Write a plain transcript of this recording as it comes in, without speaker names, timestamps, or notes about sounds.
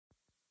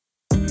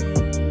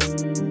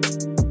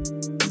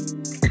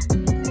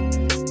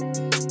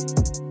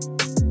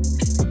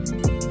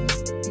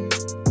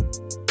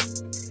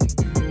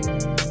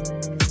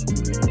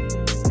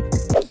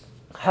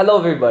Hello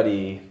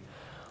everybody!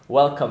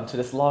 Welcome to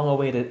this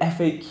long-awaited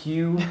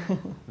FAQ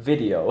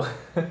video.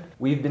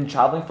 We've been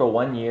traveling for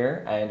 1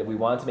 year and we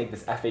wanted to make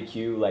this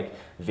FAQ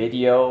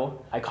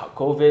video. I caught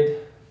COVID.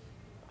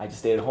 I just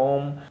stayed at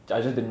home.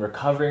 I've just been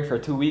recovering for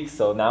 2 weeks,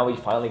 so now we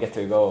finally get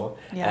to go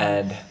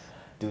and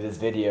do this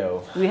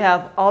video. We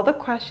have all the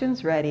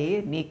questions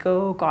ready.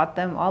 Nico got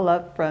them all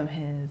up from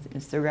his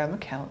Instagram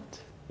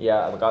account.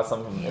 Yeah, I got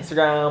some from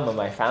Instagram and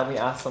my family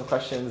asked some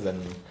questions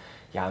and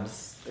yeah, I'm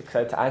just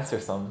excited to answer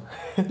some.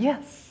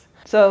 Yes.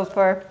 So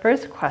for our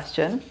first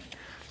question,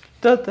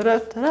 Yeah,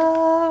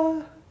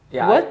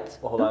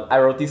 hold on. I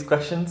wrote these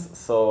questions,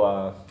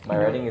 so my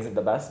writing isn't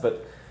the best,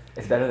 but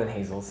it's better than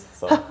Hazel's.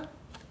 So,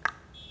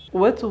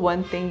 what's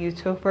one thing you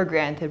took for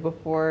granted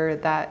before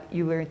that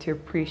you learned to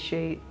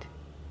appreciate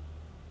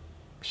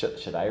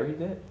should I read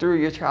it? through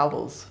your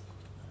travels?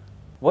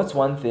 What's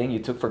one thing you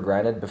took for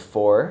granted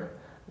before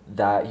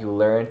that you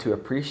learned to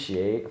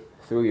appreciate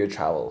through your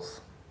travels?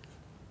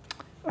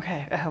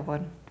 Okay, I have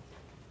one.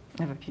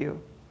 I have a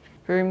few.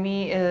 For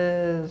me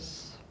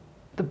is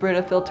the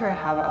Brita filter I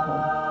have at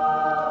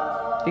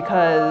home.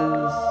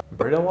 Because...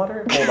 Brita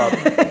water? Hold on.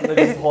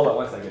 Just hold on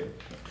 1 second.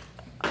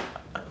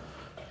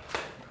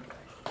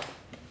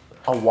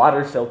 A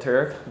water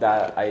filter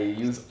that I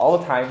use all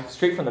the time,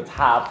 straight from the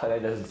tap, and I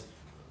just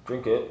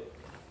drink it.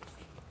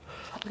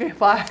 Okay,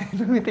 fine.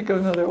 Let me think of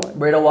another one.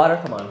 Brita water?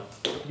 Come on.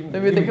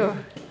 Let me think of...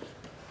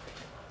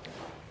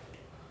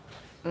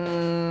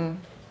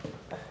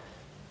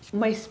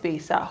 my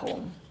space at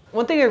home.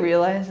 One thing I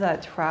realized is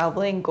that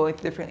traveling, going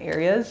to different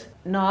areas,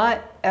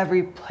 not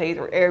every place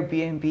or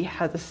Airbnb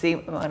has the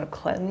same amount of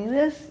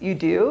cleanliness you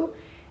do.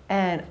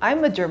 And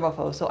I'm a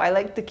germaphobe, so I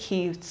like to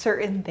keep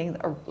certain things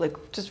are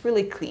just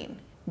really clean.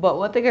 But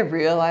one thing I've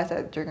realized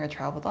that during our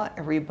travel, not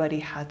everybody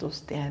has those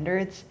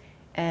standards.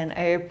 And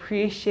I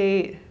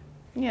appreciate,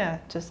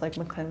 just like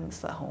my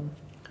cleanliness at home.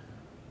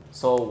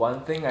 So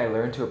one thing I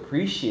learned to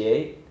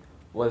appreciate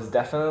was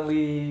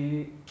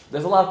definitely,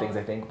 there's a lot of things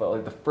I think,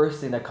 but the first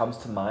thing that comes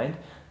to mind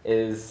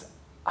is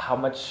how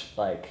much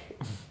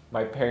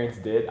my parents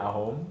did at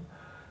home,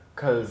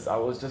 because I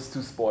was just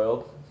too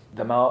spoiled.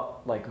 The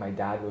amount my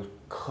dad would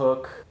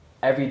cook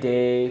every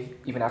day,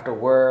 even after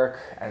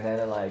work, and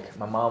then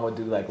my mom would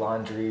do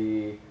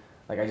laundry.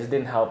 I just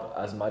didn't help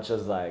as much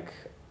as I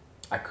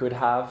could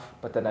have,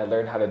 but then I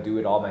learned how to do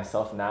it all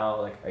myself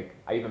now.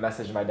 I even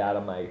messaged my dad,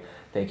 I'm like,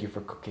 thank you for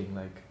cooking,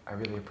 I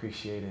really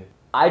appreciate it.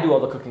 I do all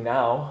the cooking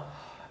now.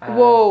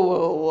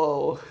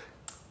 Whoa.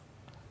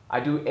 I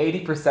do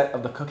 80%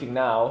 of the cooking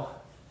now.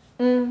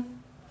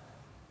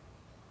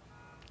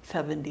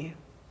 70.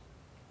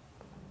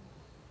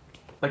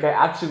 I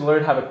actually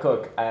learned how to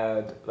cook,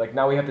 and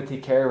now we have to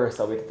take care of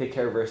ourselves. We have to take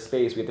care of our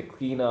space. We have to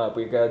clean up.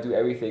 We gotta do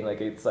everything.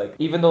 It's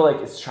even though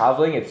it's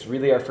traveling, it's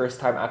really our first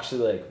time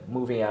actually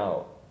moving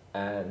out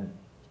and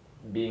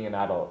being an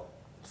adult.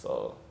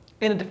 So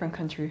in a different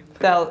country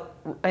without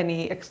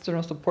any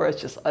external support, it's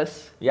just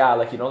us. Yeah,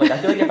 I feel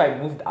if I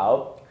moved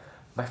out,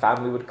 my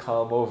family would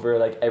come over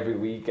every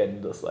week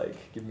and just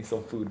give me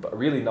some food. But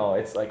really no,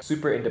 it's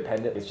super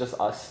independent. It's just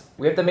us.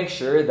 We have to make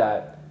sure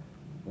that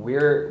we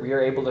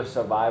are able to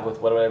survive with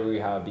whatever we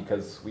have,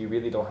 because we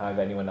really don't have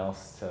anyone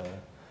else to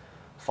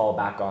fall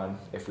back on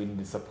if we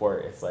need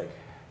support. It's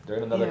they're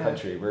in another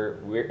country.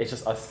 It's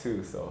just us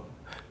too. So.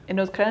 And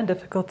it was kind of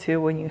difficult too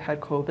when you had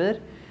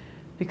COVID,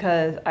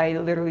 because I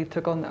literally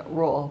took on that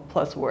role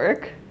plus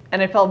work,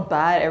 and I felt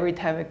bad every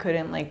time I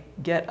couldn't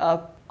get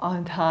up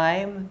on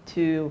time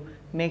to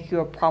make you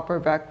a proper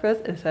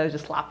breakfast instead of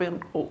just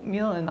slapping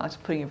oatmeal and not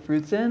just putting your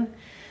fruits in.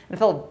 And I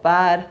felt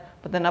bad,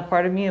 but then a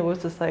part of me, it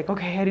was just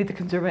okay, I need to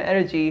conserve my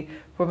energy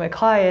for my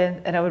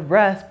client, and I would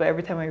rest, but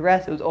every time I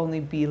rest, it would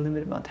only be a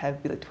limited amount of time.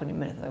 It would be 20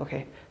 minutes.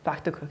 Okay,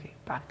 back to cooking,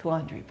 back to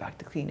laundry, back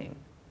to cleaning.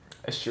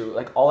 It's true.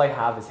 All I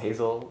have is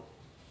Hazel.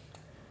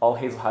 All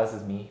Hazel has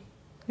is me.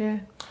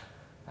 Yeah.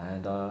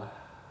 And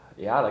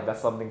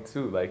that's something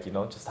too.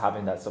 Just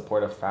having that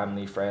support of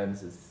family,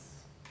 friends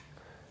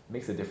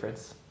makes a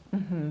difference.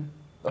 Mm-hmm.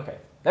 Okay,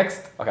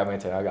 next. Okay, I'm gonna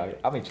turn. I got it.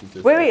 I'm gonna choose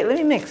this. Wait, let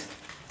me mix.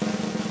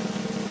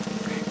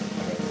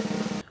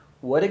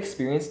 What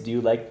experience do you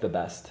like the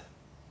best?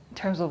 In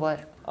terms of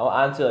what? I'll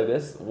answer like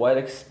this. What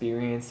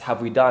experience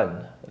have we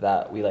done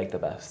that we like the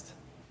best?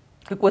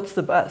 What's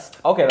the best?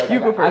 Okay, you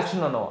go first.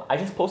 Actually, no. I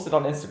just posted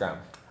on Instagram.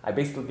 I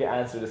basically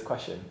answered this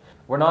question.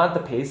 We're not at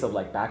the pace of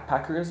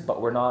backpackers, but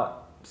we're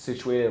not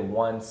situated in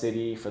one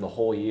city for the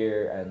whole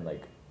year and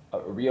a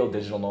real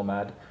digital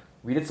nomad.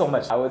 We did so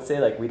much. I would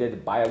say we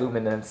did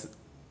bioluminescence.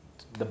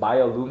 The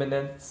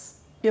bioluminescence.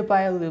 Your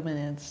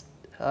bioluminescence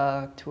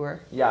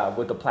tour. Yeah,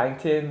 with the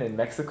plankton in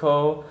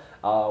Mexico.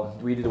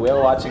 We did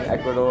whale watching in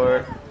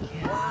Ecuador.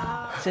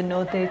 Yeah.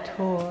 Cenote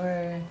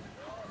tour.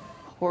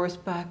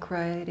 Horseback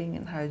riding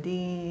in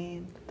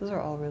Jardín. Those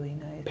are all really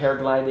nice.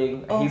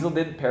 Paragliding. Oh. Hazel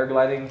did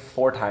paragliding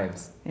 4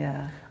 times.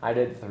 Yeah. I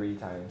did 3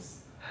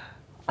 times.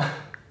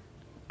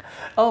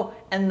 Oh,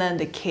 and then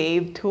the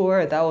cave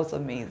tour, that was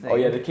amazing. Oh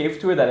yeah, the cave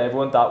tour that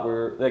everyone thought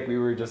we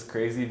were just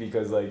crazy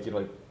because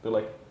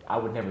they're I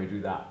would never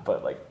do that,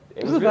 but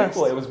It was was the really best.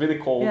 cool. It was really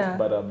cold, Yeah.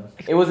 but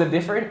it was a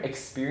different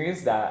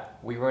experience that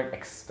we weren't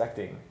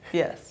expecting.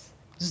 Yes.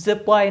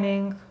 Zip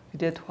lining, we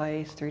did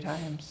twice, 3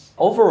 times.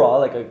 Overall,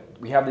 like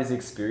we have these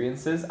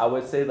experiences. I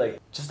would say like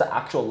just the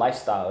actual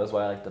lifestyle is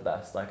what I like the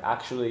best. Like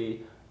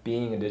actually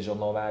being a digital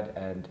nomad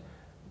and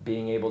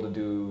being able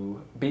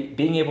to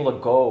being able to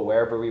go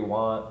wherever we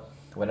want,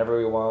 whenever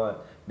we want,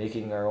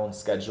 making our own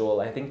schedule.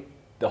 I think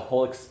the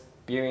whole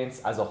experience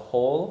as a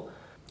whole,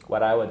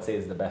 what I would say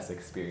is the best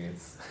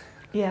experience.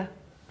 Yeah.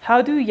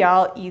 How do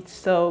y'all eat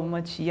so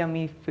much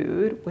yummy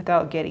food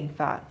without getting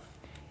fat?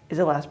 Is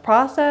it less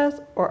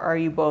processed or are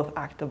you both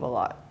active a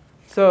lot?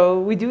 So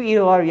we do eat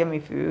a lot of yummy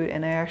food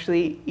and I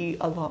actually eat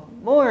a lot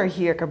more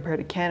here compared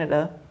to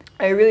Canada.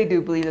 I really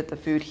do believe that the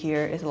food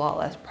here is a lot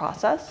less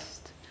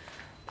processed.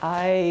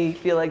 I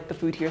feel like the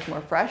food here is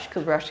more fresh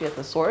because we're actually at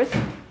the source.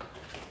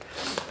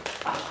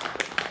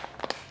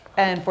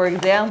 And for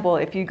example,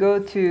 if you go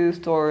to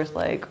stores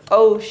like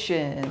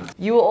Ocean,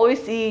 you will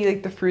always see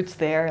like the fruits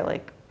there,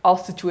 like all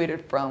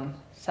situated from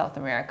South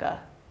America,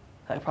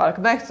 like product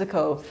of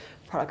Mexico,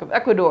 product of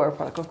Ecuador,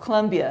 product of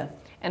Colombia.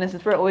 And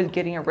since we're always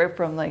getting it right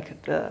from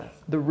like the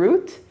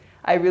root,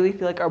 I really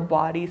feel like our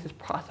bodies is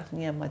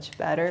processing it much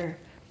better.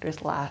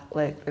 There's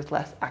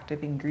less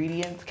active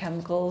ingredients,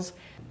 chemicals.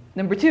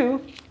 Number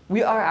 2,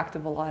 we are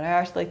active a lot. I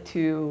actually like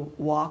to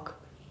walk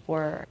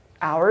for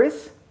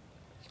hours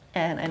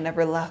and I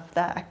never left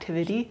that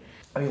activity.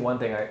 I mean, one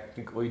thing, I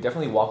think we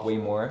definitely walk way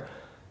more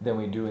than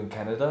we do in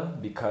Canada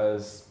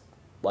because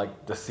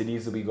like the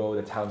cities that we go,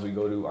 the towns we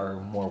go to are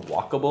more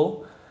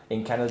walkable.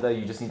 In Canada,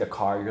 you just need a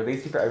car. You're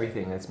lazy for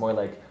everything. It's more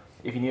like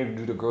if you need to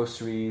do the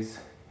groceries,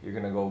 you're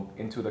gonna go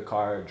into the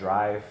car,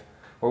 drive.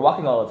 We're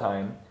walking all the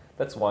time.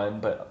 That's one,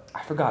 but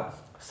I forgot.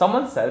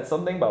 Someone said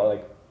something about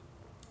like,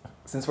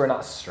 since we're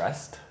not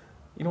stressed,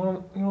 you know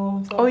what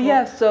I'm talking Oh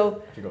yeah, about?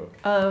 so Here you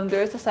go.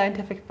 there's a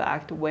scientific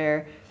fact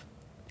where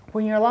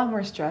when you're a lot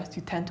more stressed,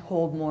 you tend to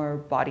hold more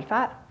body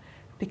fat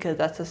because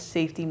that's a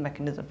safety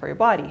mechanism for your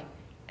body.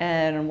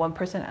 And one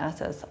person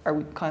asked us, are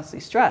we constantly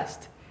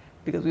stressed?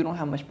 Because we don't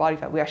have much body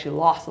fat. We actually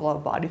lost a lot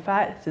of body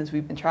fat since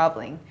we've been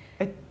traveling.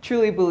 I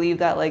truly believe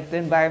that like the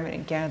environment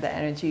in Canada, the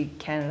energy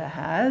Canada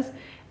has,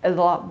 is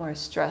a lot more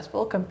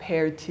stressful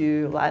compared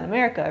to Latin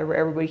America, where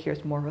everybody here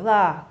is more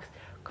relaxed,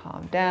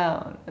 calm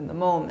down in the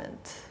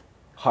moment.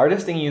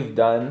 Hardest thing you've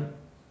done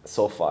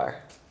so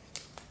far?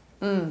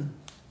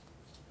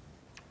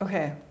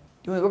 Okay,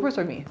 you want to go first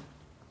or me?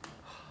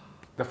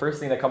 The first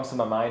thing that comes to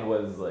my mind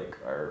was like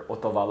our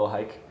Otavalo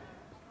hike.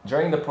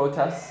 During the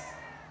protests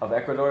of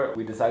Ecuador,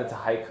 we decided to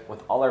hike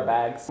with all our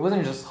bags. It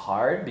wasn't just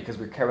hard because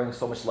we were carrying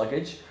so much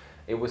luggage.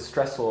 It was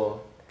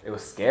stressful. It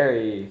was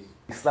scary.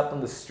 We slept on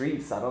the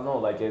streets. I don't know,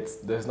 like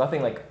there's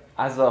nothing like,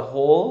 as a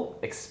whole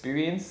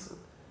experience,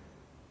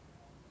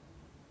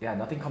 yeah,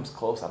 nothing comes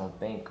close, I don't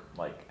think.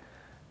 Like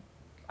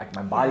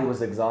my body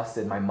was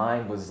exhausted, my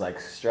mind was like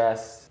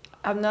stressed.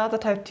 I'm not the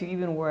type to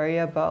even worry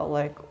about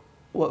like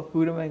what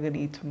food am I gonna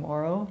eat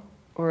tomorrow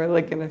or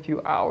like in a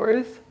few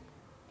hours.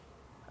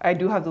 I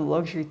do have the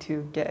luxury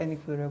to get any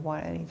food I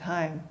want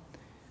anytime.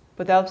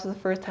 But that was the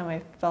first time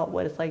I felt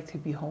what it's like to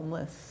be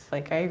homeless.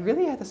 Like I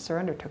really had to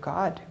surrender to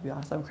God, to be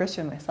honest. I'm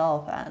Christian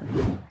myself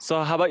and...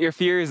 So how about your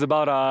fears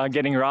about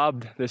getting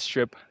robbed this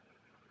trip?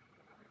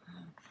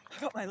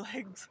 I got my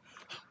legs.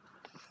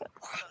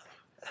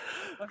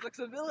 My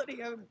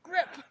flexibility, I have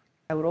grip.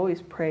 I would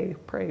always pray,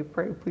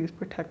 please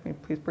protect me,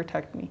 please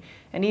protect me.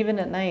 And even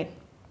at night,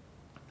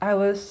 I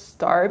was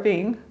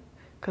starving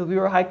because we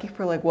were hiking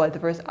for like what, the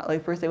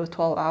first day was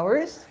 12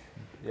 hours?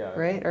 Yeah.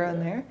 Right, around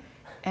there.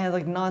 And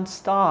like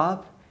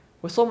non-stop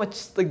with so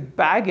much like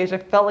baggage, I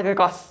felt like I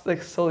got like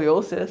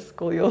scoliosis.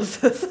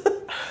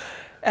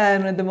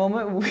 And at the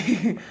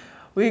moment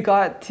we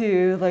got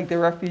to like the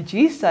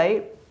refugee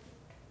site,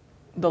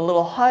 the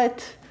little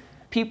hut,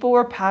 people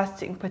were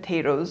passing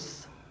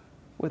potatoes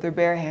with their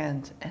bare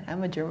hands, and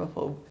I'm a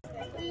germaphobe.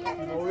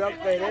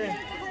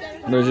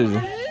 No, Gigi,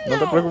 no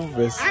te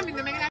preocupes.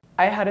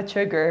 I had a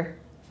trigger.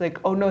 It's like,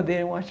 oh no, they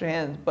didn't wash their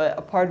hands. But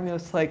a part of me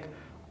was like,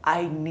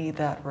 I need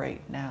that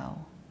right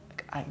now.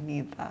 Like, I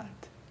need that.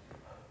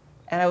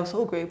 And I was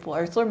so grateful.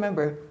 I still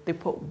remember they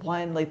put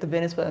one, like the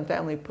Venezuelan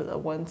family put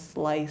one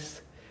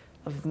slice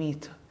of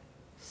meat,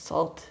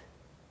 salt,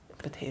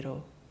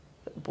 potato,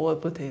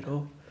 boiled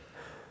potato.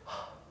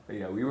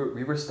 Yeah, we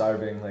were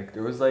starving. Like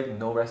there was like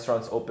no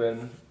restaurants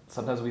open.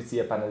 Sometimes we see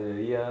a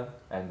panaderia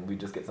and we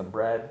just get some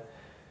bread.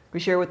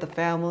 We share with the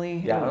family.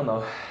 Yeah, I don't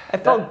know. I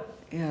felt,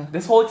 yeah.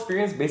 This whole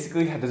experience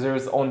basically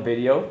deserves its own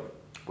video,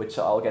 which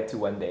I'll get to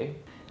one day.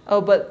 Oh,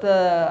 but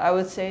I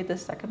would say the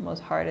second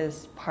most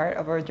hardest part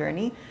of our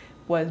journey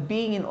was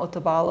being in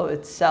Otavalo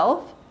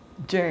itself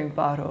during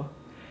Baro.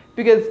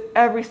 Because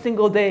every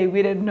single day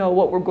we didn't know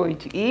what we're going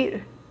to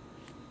eat.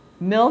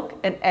 Milk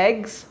and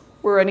eggs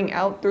were running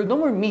out. There was no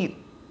more meat.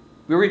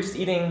 We were just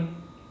eating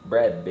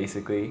bread,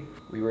 basically.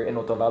 We were in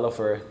Otavalo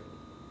for,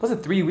 was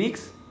it 3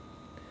 weeks?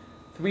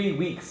 3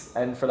 weeks.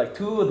 And for like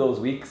 2 of those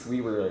weeks,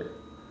 we were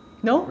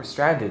No.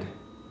 stranded.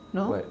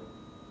 No. What?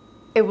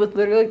 It was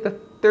literally like the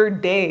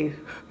 3rd day.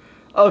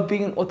 of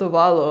being in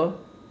Otavalo,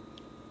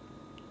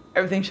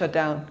 everything shut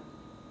down.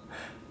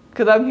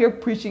 Because I'm here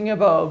preaching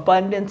about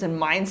abundance and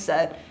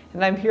mindset,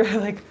 and I'm here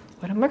like,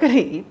 what am I gonna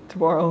eat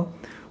tomorrow?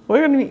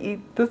 What am I gonna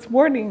eat this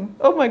morning?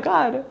 Oh my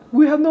God,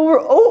 we have no more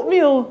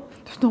oatmeal.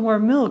 There's no more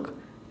milk.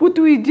 What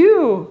do we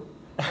do?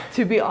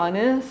 To be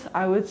honest,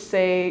 I would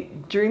say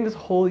during this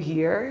whole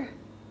year,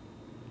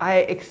 I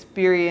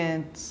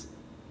experienced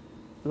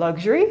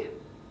luxury,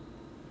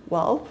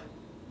 wealth,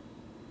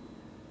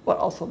 but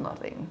also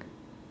nothing.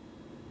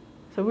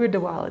 So weird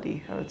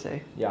duality, I would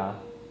say. Yeah.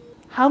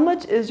 How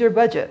much is your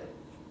budget?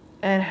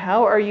 And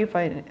how are you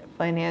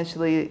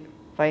financially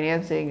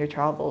financing your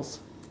travels?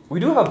 We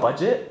do have a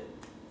budget,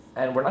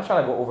 and we're not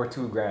trying to go over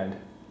 $2,000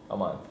 a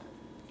month.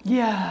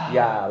 Yeah.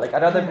 Yeah, like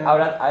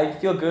I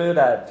feel good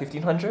at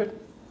 1,500.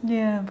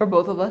 Yeah, for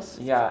both of us.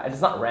 Yeah, and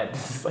it's not rent.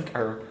 This is like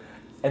our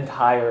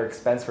entire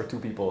expense for two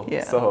people.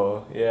 Yeah.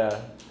 So yeah,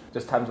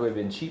 just times we've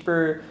been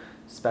cheaper,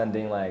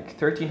 spending like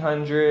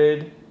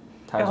 1,300. It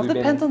Times all we've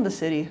depends been on the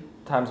city.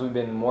 times we've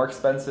been more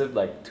expensive,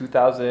 like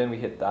 2,000. We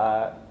hit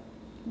that.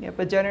 Yeah,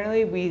 but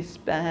generally we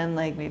spend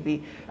like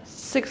maybe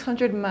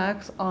 600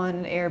 max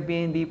on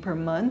Airbnb per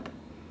month.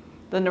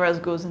 Then the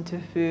rest goes into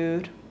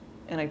food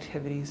and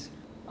activities.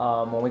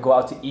 When we go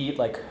out to eat,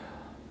 like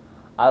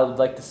I would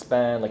like to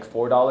spend like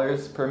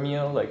 $4 per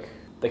meal. Like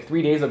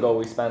 3 days ago,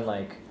 we spent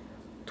like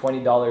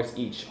 $20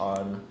 each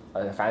on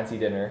a fancy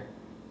dinner,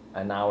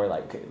 and now we're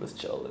like, okay, let's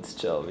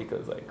chill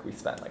because like we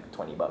spent like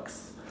 $20,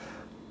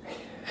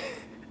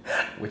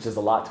 which is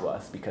a lot to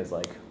us because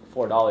like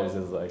 $4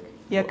 is like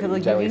Yeah, what because we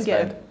like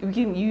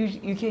generally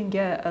you can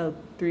get a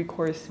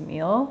 3-course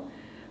meal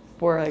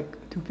for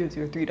like $2.50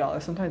 or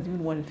 $3. Sometimes even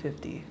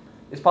 $1.50.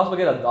 It's possible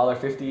to get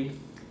 $1.50.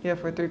 Yeah,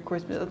 for a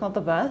 3-course meal. It's not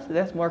the best.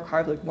 That's more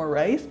carbs, like more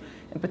rice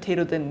and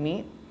potatoes than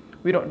meat.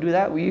 We don't do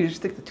that. We usually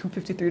stick to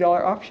 $2.50,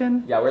 $3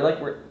 option. Yeah,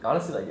 we're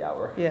honestly like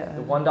we're Yeah.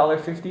 the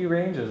 $1.50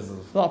 range is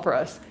It's not for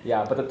us.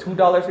 yeah, but the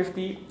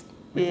 $2.50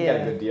 we can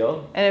get a good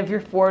deal. And if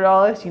you're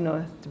 $4, you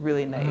know it's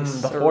really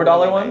nice. The or $4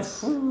 really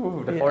ones, nice.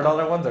 ooh, the Yeah.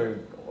 $4 ones are.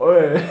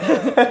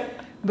 Oy.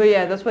 But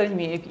yeah, that's what I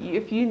mean.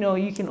 If you know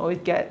you can always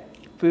get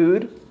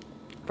food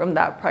from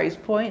that price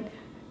point,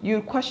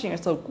 you question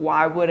yourself,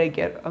 why would I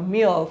get a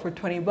meal for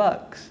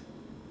 $20?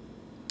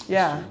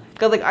 Yeah,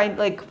 because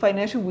like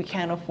financially we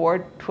can't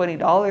afford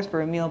 $20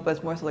 for a meal, but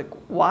it's more so like,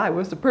 why?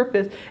 What's the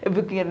purpose if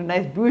we can get a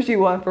nice bougie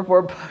one for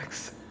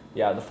 $4?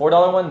 Yeah, the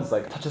 $4 ones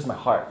like touches my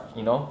heart,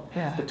 you know.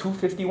 Yeah. The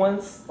 $2.50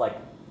 ones, like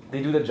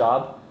they do the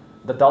job.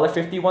 The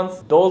 $1.50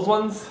 ones, those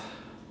ones,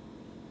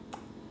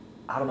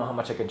 I don't know how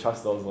much I can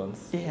trust those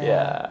ones.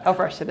 Yeah. How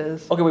fresh it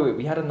is. Okay, wait.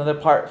 We had another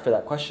part for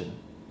that question.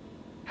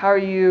 How are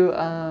you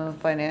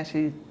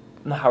financially?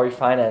 How are we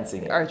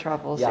financing it? Our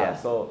travels. Yeah. Yeah.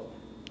 So,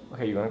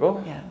 okay, you wanna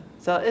go? Yeah.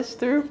 So it's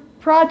through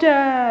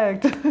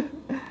project.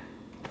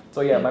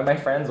 So yeah, my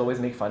friends always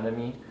make fun of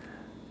me,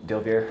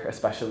 Dilvir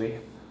especially.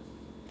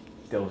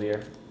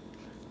 Dilvir.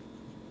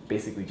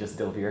 Basically just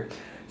Dilvir.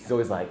 He's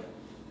always like,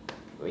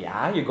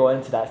 yeah, you're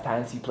going to that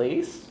fancy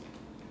place?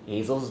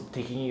 Hazel's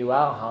taking you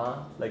out, huh?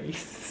 Like,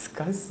 this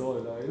guy's so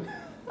annoying.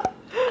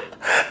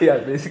 Yeah,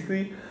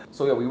 basically.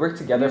 So yeah, we worked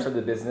together for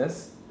the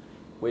business,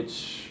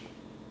 which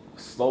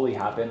slowly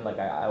happened. Like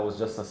I was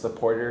just a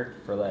supporter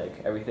for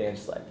like everything and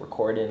just like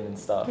recording and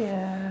stuff.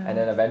 Yeah. And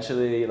then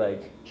eventually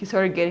like He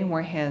started getting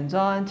more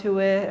hands-on to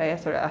it. I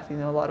started asking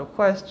him a lot of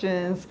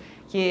questions.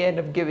 He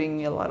ended up giving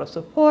me a lot of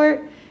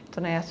support.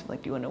 Then I asked him,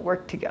 like, do you want to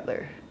work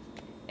together?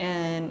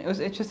 And it was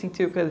interesting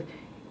too, because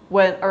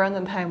when around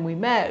the time we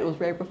met, it was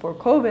right before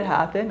COVID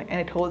happened, and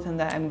I told him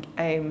that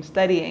I'm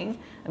studying,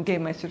 I'm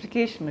getting my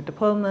certification, my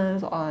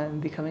diplomas on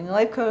becoming a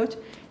life coach,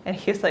 and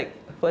he's like,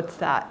 what's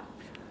that?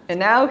 And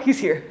now he's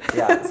here.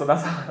 yeah, so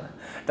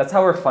that's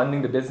how we're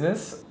funding the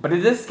business. But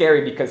it is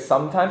scary because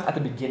sometimes at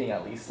the beginning,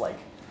 at least, like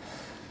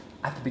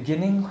at the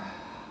beginning,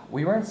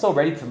 we weren't so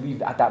ready to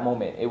leave at that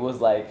moment. It was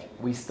like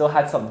we still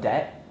had some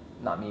debt,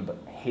 not me, but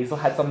Hazel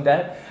had some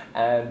debt,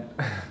 and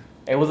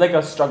it was like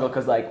a struggle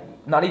because like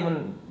not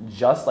even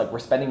just like we're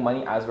spending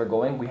money as we're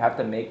going. We have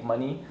to make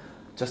money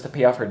just to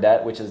pay off her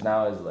debt, which is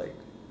now is like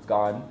it's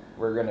gone.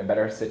 We're in a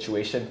better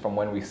situation from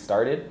when we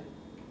started,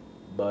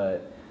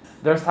 but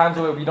there's times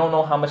where we don't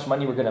know how much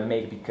money we're gonna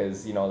make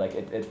because you know like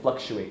it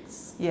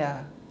fluctuates.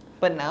 Yeah,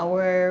 but now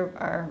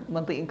our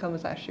monthly income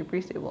is actually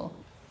pretty stable.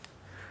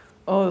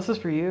 Oh, this is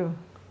for you.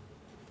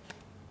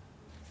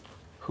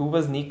 Who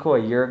was Nico a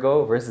year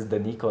ago versus the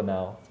Nico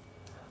now?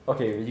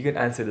 Okay, you can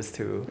answer this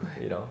too,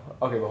 you know.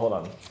 Okay, but hold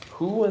on.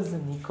 Who was the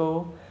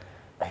Nico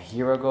a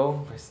year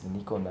ago versus the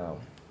Nico now?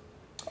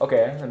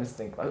 Okay, let me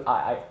think.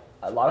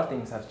 A lot of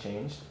things have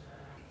changed.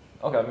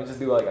 Okay, let me just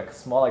do like a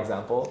small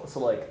example. So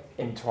like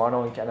in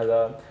Toronto in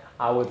Canada,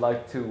 I would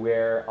like to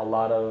wear a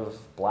lot of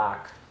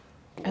black,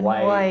 And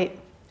white.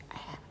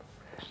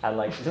 and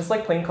like just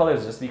like plain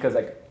colors just because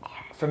like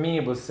for me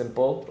it was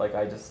simple. Like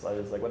I just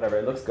like whatever,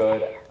 it looks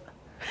good.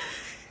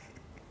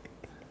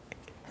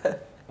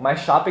 My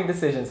shopping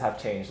decisions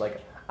have changed. Like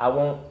I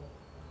won't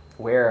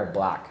wear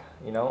black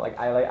You know, like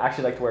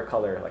actually like to wear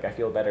color. Like I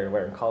feel better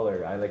wearing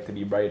color. I like to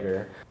be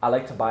brighter. I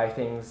like to buy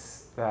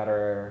things that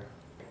are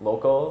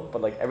local,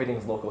 but like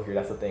everything's local here.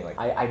 That's the thing. Like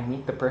I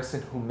meet the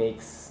person who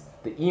makes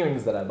the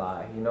earrings that I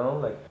buy. You know,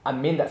 like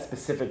I'm in that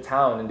specific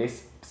town and they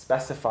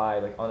specify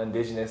like on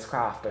indigenous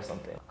craft or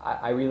something.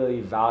 I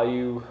really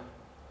value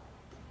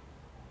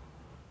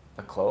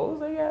the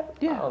clothes I get.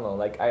 Yeah. I don't know.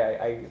 Like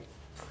I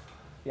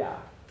yeah.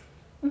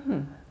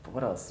 But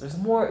what else? There's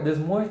more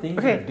things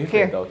that are different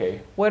here. though.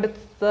 Okay. What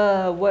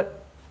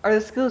are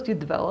the skills you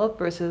developed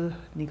versus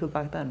Nico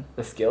back then?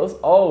 The skills?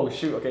 Oh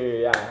shoot,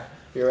 okay, yeah.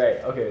 You're right.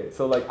 Okay.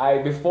 So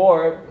like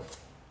before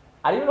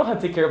I didn't even know how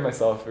to take care of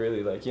myself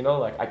really. Like, you know,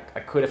 like I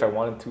could if I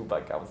wanted to,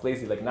 but like, I was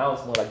lazy. Like now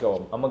it's more like,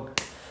 yo, I'm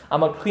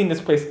gonna clean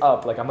this place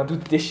up. Like I'm gonna do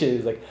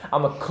dishes. Like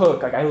I'm gonna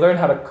cook. Like I learned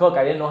how to cook.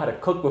 I didn't know how to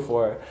cook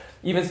before.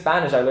 Even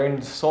Spanish, I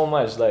learned so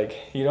much. Like,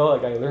 you know,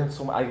 like I learned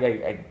so much.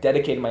 I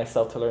dedicated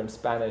myself to learn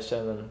Spanish,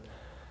 and then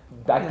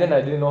back then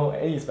I didn't know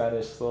any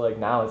Spanish. So like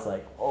now it's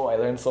like, oh, I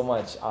learned so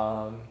much.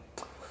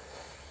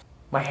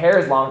 My hair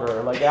is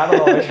longer. Like I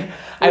don't know. Like,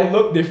 I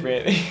look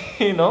different.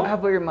 You know. How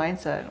about your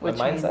mindset? What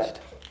My changed? mindset.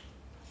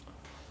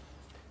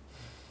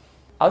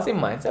 I would say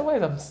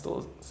mindset-wise, I'm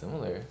still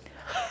similar.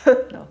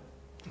 No.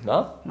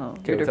 No? No.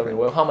 Okay, You're tell me,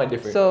 different. how am I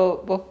different?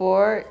 So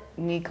before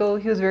Nico,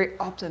 he was very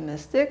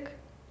optimistic.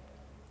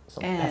 So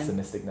I'm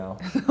pessimistic now.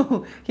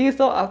 He's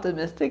so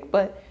optimistic,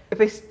 but if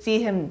I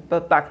see him,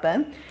 but back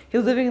then, he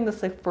was living in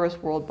this like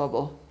first world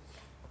bubble.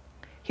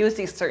 He would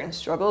see certain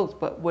struggles,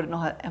 but wouldn't know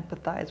how to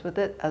empathize with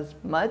it as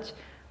much.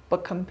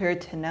 But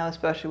compared to now,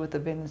 especially with the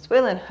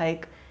Venezuelan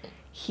hike,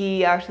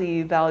 he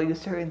actually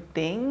values certain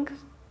things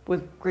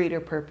with greater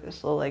purpose.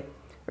 So like,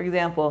 for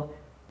example,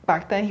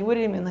 back then he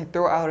wouldn't even like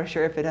throw out a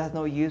shirt if it has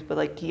no use, but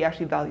like he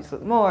actually values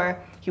it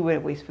more. He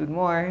wouldn't waste food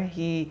more.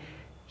 He's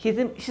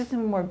just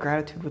in more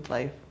gratitude with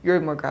life. You're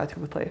in more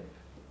gratitude with life.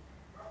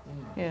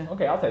 Yeah.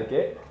 Okay, I'll take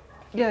it.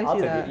 Yeah, I'll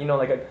take that. it. You know,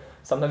 like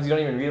sometimes you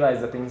don't even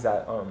realize the things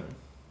that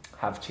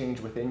have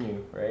changed within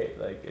you, right?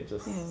 Like it's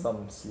just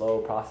some slow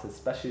process,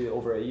 especially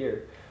over a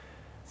year.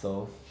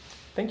 So,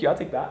 thank you. I'll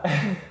take that.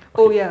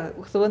 Oh yeah.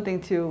 So one thing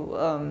too.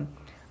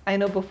 I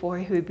know before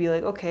he would be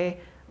like, okay,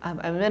 I'm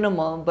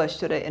minimal, but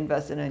should I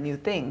invest in a new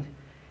thing?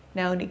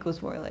 Now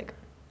Nico's more like,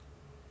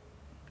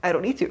 I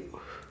don't need to.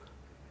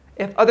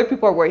 If other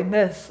people are wearing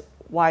this,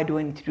 why do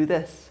I need to do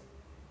this?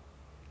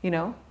 You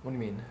know? What do you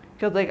mean?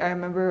 Because like I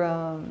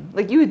remember,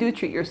 like you do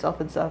treat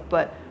yourself and stuff,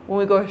 but when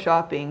we go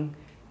shopping,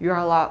 you're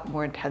a lot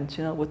more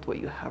intentional with what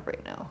you have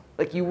right now.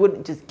 Like you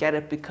wouldn't just get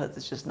it because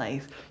it's just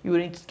nice. You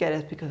wouldn't just get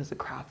it because it's a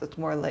craft. It's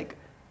more like,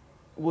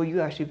 will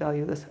you actually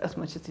value this as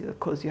much as the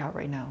clothes you have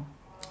right now?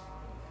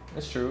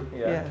 It's true.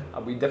 Yeah.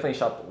 We definitely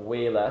shop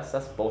way less.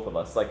 That's both of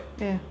us. Like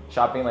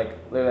shopping. Like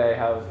literally, I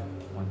have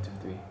 1, 2,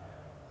 3,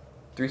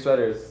 3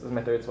 sweaters. This is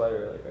my 3rd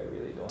sweater. Like I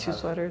really don't. 2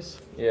 sweaters.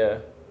 Yeah.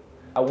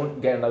 I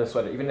wouldn't get another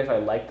sweater. Even if I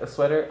liked a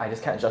sweater, I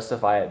just can't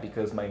justify it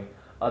because my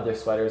other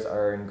sweaters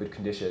are in good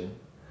condition.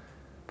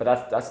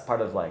 But that's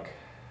part of like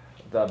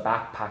the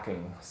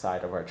backpacking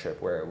side of our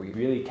trip where we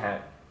really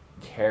can't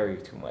carry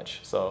too much.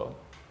 So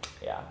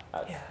yeah,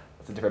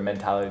 that's a different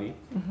mentality.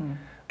 Mm-hmm.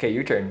 Okay,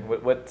 your turn.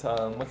 What's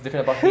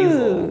different about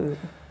Hazel?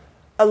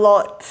 A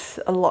lot.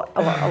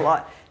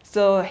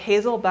 So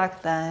Hazel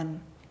back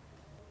then,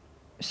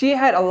 she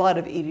had a lot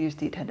of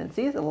ADHD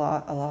tendencies, a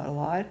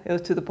lot. It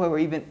was to the point where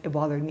even it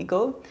bothered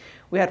Nico.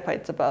 We had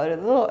fights about it,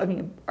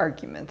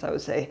 arguments, I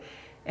would say.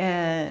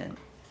 And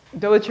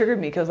that would trigger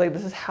me because like,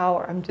 this is how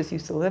I'm just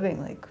used to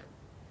living. Like,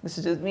 this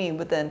is just me.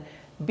 But then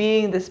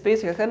being in this space,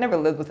 because I never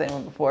lived with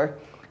anyone before,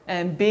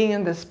 and being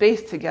in this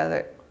space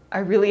together, I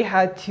really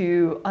had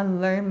to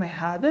unlearn my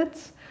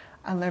habits,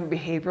 unlearn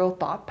behavioral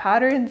thought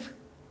patterns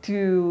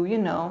to, you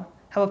know,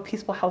 have a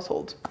peaceful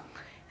household.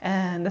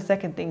 And the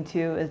second thing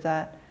too is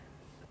that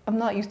I'm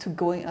not used to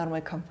going out of my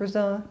comfort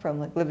zone, from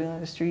like living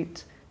on the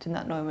streets to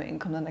not knowing my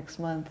income the next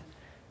month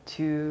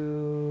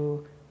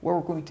to where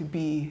we're going to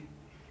be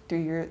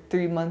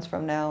 3 months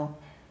from now.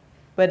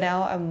 But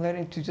now I'm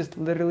learning to just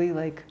literally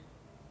like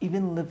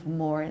even live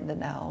more in the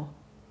now.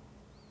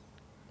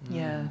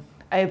 Yeah.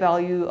 I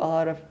value a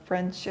lot of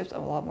friendships a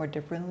lot more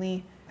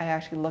differently. I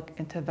actually look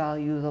into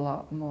values a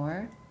lot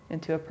more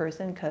into a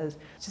person because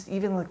just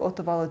even like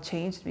Otavalo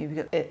changed me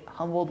because it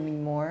humbled me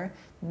more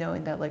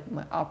knowing that like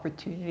my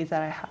opportunities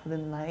that I have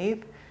in life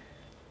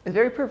is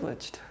very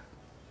privileged.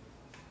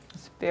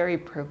 It's very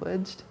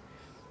privileged.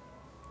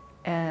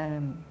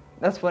 And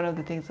that's one of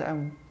the things that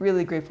I'm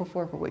really grateful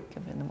for waking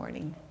up in the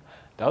morning.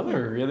 That was a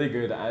really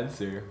good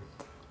answer.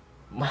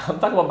 I'm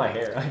talking about my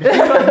hair.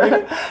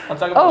 I'm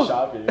talking about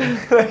shopping.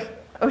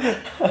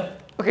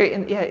 Okay,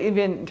 and yeah,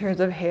 even in terms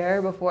of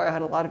hair, before I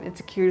had a lot of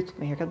insecurities with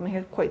my hair because my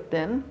hair is quite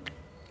thin.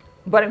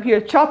 But I'm here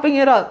chopping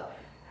it up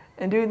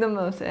and doing the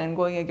most and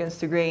going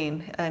against the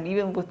grain. And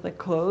even with my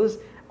clothes,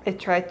 I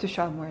tried to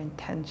shop more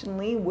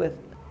intentionally with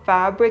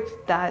fabrics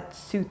that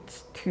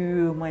suits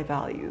to my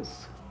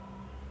values.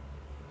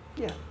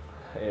 Yeah.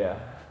 Yeah.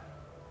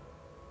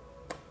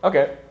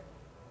 Okay.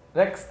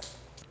 Next.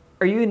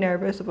 Are you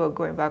nervous about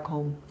going back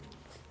home?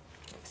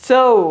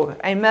 So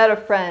I met a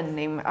friend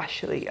named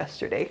Ashley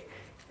yesterday.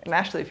 And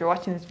Ashley, if you're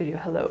watching this video,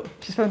 hello.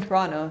 She's from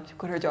Toronto. She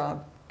quit her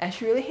job. And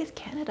she really hates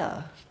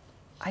Canada.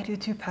 I do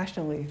too,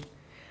 passionately.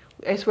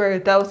 I swear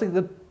that was like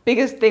the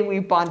biggest thing we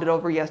bonded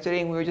over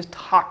yesterday, and we were just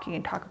talking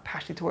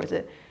passionately towards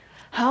it.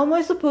 How am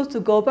I supposed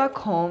to go back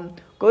home,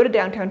 go to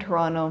downtown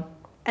Toronto,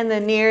 and the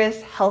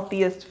nearest,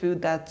 healthiest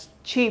food that's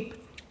cheap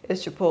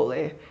is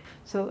Chipotle?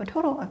 So in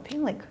total, I'm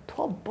paying like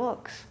 12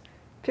 bucks,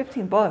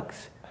 15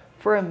 bucks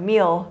for a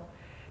meal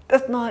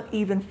that's not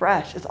even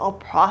fresh. It's all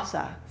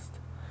processed.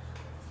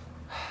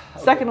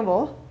 Okay. Second of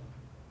all,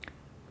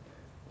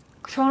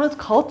 Toronto's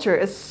culture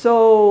is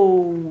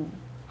so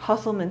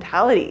hustle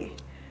mentality.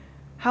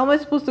 How am I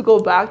supposed to go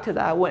back to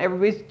that when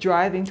everybody's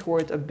driving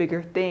towards a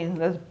bigger thing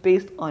that's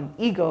based on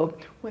ego,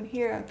 when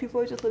here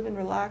people are just living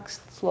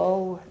relaxed,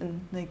 slow,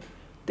 and like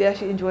they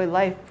actually enjoy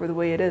life for the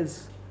way it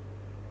is?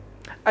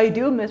 I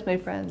do miss my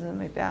friends and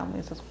my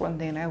families. That's one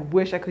thing, and I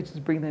wish I could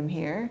just bring them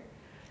here.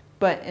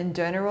 But in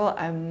general,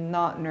 I'm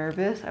not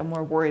nervous. I'm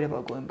more worried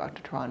about going back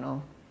to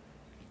Toronto.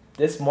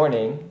 This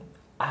morning,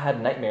 I had a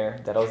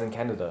nightmare that I was in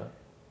Canada.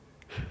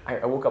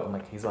 I woke up, I'm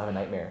like, Hazel, I have a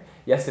nightmare.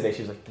 Yesterday,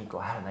 she was like, Nico,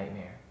 I had a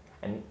nightmare.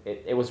 And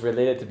it was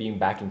related to being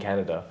back in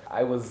Canada.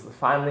 I was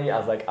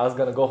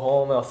gonna go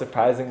home, and I was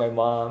surprising my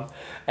mom.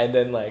 And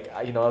then like,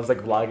 I was like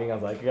vlogging, I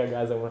was like, yeah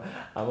guys, I'm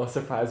gonna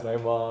surprise my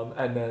mom.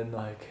 And then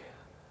like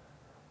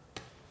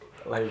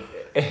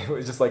it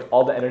was just like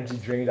all the energy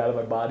drained out of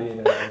my body, and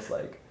then I was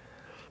like,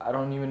 I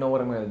don't even know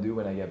what I'm gonna do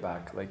when I get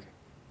back. Like,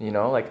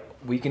 like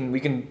we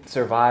can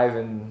survive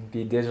and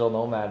be digital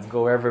nomads,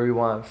 go wherever we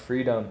want,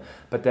 freedom.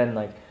 But then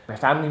like my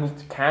family moved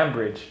to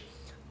Cambridge.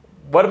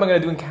 What am I gonna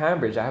do in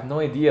Cambridge? I have no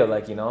idea.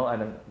 Like, and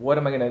then what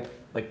am I gonna,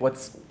 like,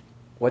 what's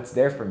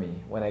there for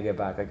me when I get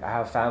back? Like, I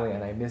have family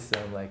and I miss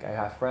them. Like, I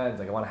have friends.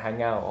 Like, I want to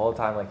hang out all the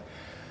time. Like,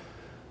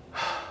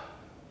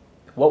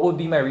 what would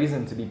be my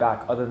reason to be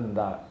back other than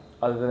that?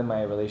 Other than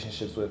my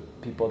relationships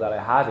with people that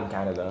I have in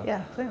Canada?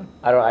 Yeah, same.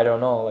 I don't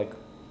know. Like,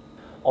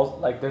 also,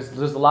 like there's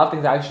a lot of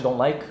things I actually don't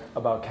like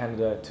about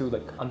Canada too.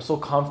 Like, I'm so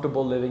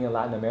comfortable living in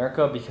Latin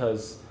America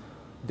because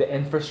the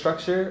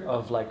infrastructure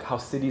of like how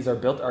cities are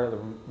built are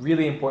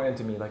really important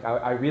to me. Like,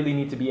 I really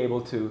need to be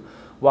able to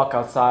walk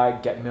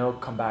outside, get milk,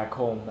 come back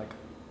home, like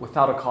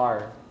without a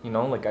car,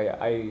 like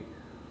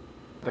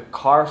the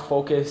car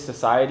focused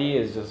society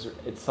is just,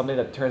 it's something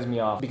that turns me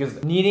off,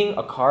 because needing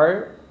a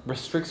car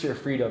restricts your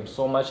freedom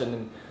so much, and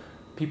then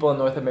people in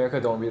North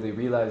America don't really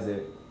realize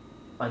it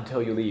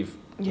until you leave,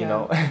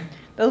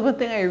 That's one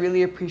thing I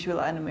really appreciate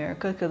Latin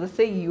America, because let's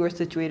say you are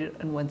situated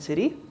in one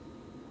city.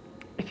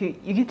 If you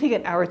can take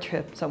an hour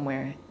trip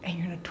somewhere and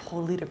you're in a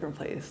totally different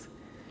place.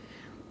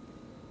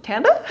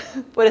 Canada?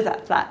 What is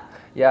that? Flat?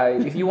 Yeah,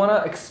 if you want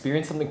to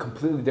experience something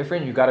completely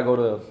different, you got to go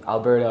to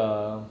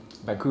Alberta,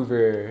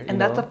 Vancouver. And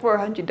that's a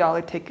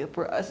 $400 ticket.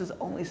 For us, it's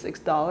only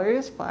 $6,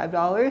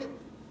 $5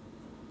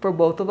 for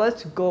both of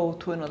us to go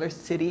to another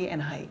city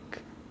and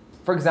hike.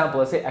 For example,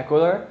 let's say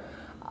Ecuador,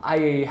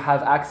 I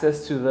have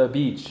access to the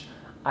beach.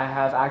 I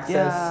have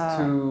access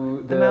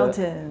to the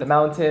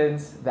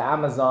mountains, the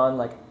Amazon,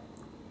 like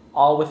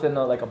all within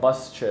a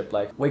bus trip.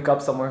 Like, wake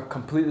up somewhere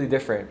completely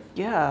different.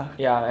 Yeah.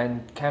 Yeah,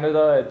 and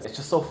Canada, it's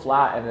just so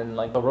flat, and then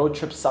like the road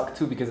trips suck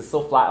too because it's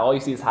so flat. All you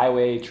see is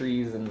highway,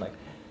 trees, and like.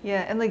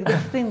 Yeah, and like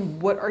this thing,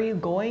 what are you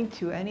going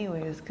to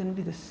anyway? It's gonna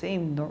be the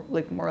same,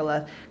 like more or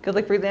less. Because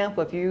like for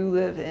example, if you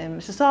live in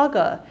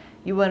Mississauga,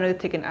 you want to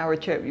take an hour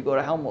trip, you go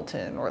to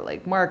Hamilton or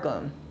like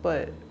Markham,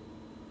 but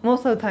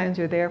most of the times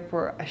you're there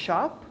for a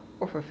shop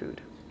or for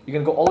food. You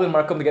can go all the way to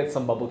Markham to get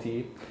some bubble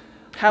tea.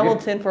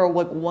 Hamilton for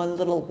like one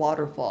little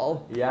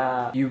waterfall.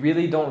 Yeah, you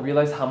really don't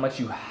realize how much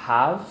you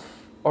have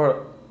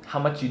or how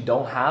much you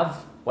don't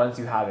have once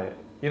you have it.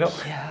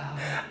 Yeah.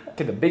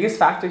 Okay, the biggest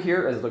factor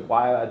here is like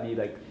why I'd be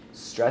like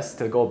stressed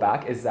to go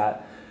back is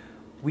that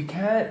we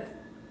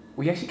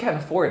actually can't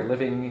afford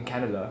living in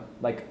Canada.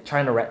 Like,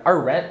 trying to rent, our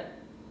rent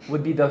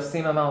would be the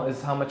same amount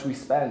as how much we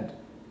spend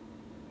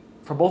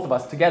for both of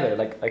us together.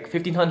 Like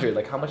 $1,500.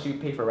 Like, how much do you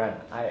pay for rent?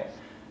 Probably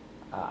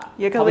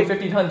like,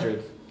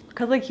 $1,500.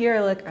 Cause like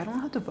here, like I don't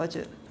have to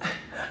budget.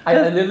 I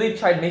literally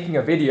tried making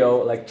a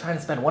video, like trying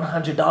to spend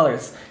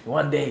 $100 in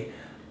one day,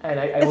 and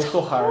it was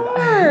so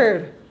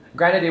hard.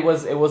 Granted, it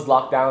was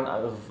lockdown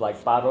out of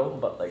like Paro,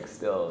 but like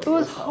still. It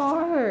was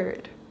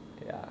hard.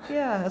 Yeah.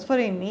 Yeah, that's what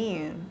I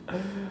mean.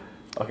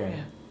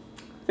 Okay.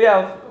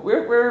 Yeah, we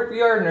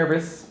are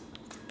nervous.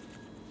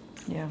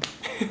 Yeah.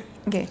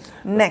 Okay.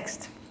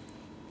 Next.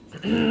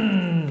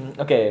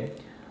 Okay.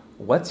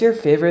 What's your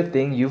favorite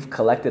thing you've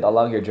collected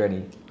along your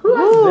journey? Who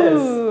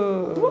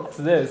has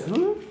this?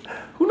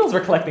 Who knows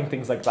we're collecting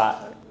things like that?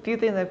 A few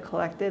things I've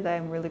collected that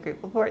I'm really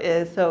grateful for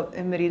is, so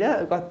in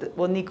Merida,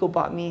 Nico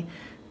bought me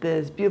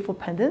this beautiful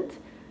pendant.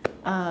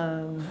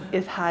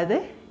 It's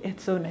jade.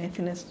 It's so nice,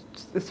 and it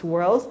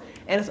swirls,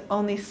 and it's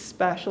only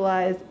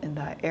specialized in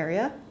that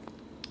area.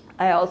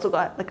 I also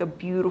got like a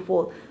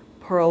beautiful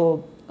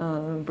pearl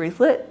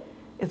bracelet.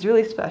 It's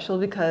really special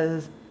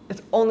because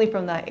it's only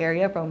from that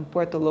area, from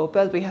Puerto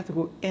Lopez, but you have to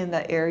go in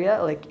that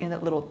area, like in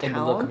that little town. In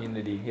the little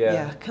community, yeah.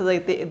 Yeah, because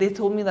like they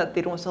told me that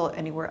they don't sell it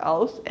anywhere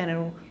else,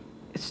 and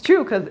it's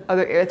true because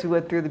other areas we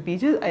went through the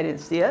beaches, I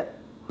didn't see it.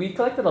 We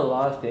collected a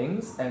lot of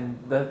things, and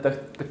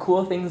the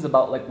cool things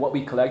about like what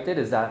we collected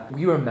is that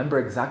we remember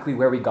exactly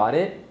where we got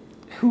it,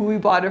 Who we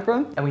bought it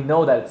from. and we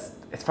know that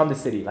it's from the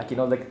city. Like, you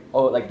know, like,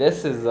 oh, like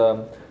this is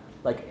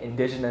like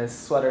indigenous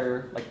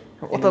sweater, like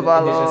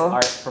Otavalo. indigenous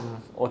art from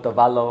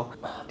Otavalo.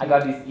 I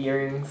got these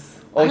earrings.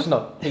 Oh no,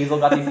 Hazel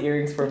got these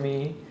earrings for me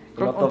in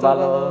From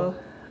Otavalo.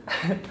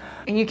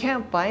 And you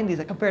can't find these,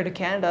 like compared to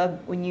Canada,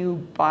 when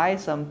you buy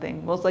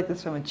something, most likely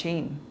it's from a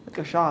chain, like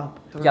a shop.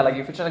 Yeah, like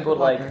if you're trying to go to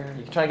like, Walker.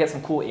 you're trying to get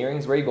some cool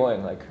earrings, where are you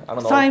going? Like, I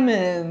don't know,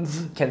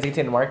 Simon's.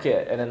 Kensington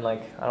Market, and then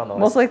like, I don't know.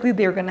 Most likely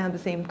they're gonna have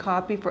the same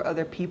copy for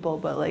other people,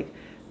 but like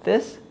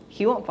this,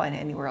 he won't find it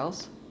anywhere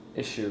else.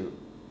 Issue.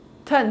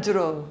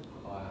 Tanjiro.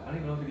 Oh, I don't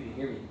even know if you can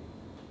hear me.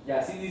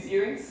 Yeah, see these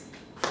earrings?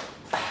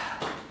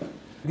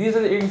 These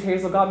are the earrings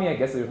Hazel got me. I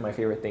guess it was my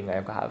favorite thing I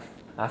ever have.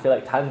 I feel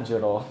like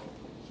Tanjiro.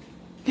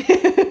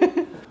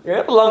 You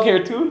have long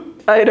hair too?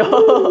 I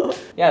know.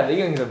 Yeah, the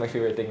earrings are my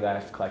favorite thing that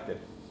I've collected.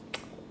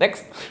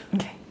 Next.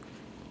 Okay.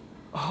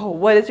 Oh,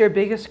 what is your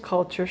biggest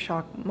culture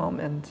shock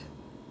moment?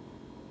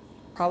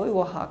 Probably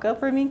Oaxaca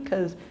for me,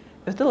 because it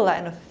was the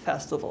Latin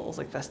festivals,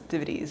 like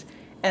festivities.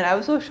 And I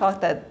was so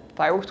shocked that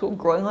fireworks were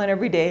going on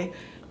every day.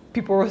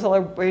 People were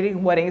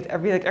celebrating weddings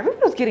everyone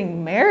was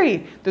getting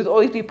married. There's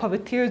always be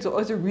puppeteers, there's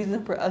always a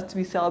reason for us to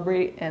be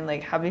celebrating and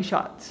like having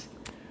shots.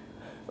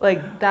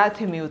 Like that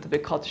to me was a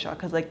big culture shock,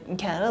 because like in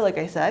Canada, like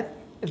I said,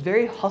 it's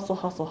very hustle,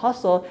 hustle,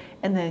 hustle,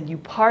 and then you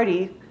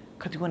party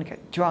because you want to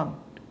get drunk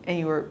and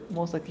you were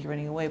most likely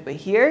running away. But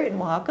here in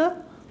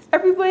Oaxaca,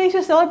 everybody's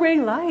just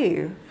celebrating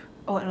life.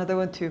 Oh, another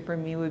one too for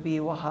me would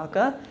be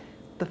Oaxaca,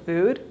 the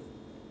food.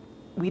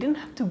 We didn't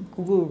have to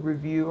Google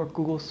review or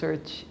Google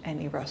search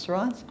any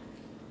restaurants.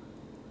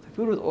 The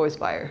food was always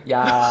fire.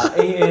 Yeah,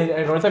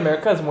 in North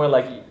America, it's more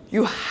like,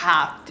 You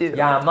have to.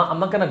 yeah, I'm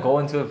not gonna go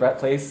into a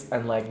place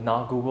and like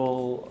not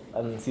Google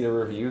and see the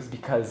reviews,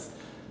 because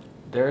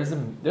there's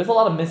a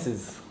lot of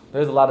misses.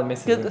 There's a lot of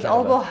misses in Because it's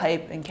Canada. all about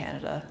hype in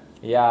Canada.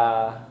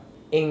 Yeah.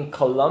 In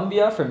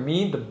Colombia, for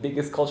me, the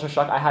biggest culture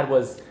shock I had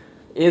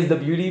is the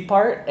beauty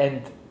part,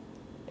 and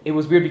it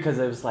was weird because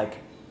it was like,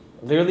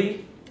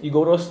 literally, you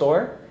go to a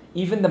store,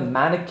 even the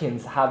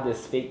mannequins have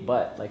this fake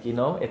butt, like, you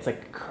know, it's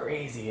like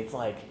crazy. It's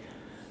like,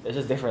 it's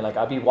just different. Like,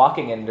 I'll be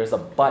walking and there's a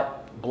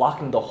butt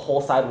blocking the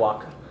whole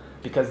sidewalk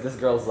because this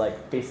girl's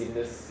like facing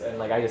this, and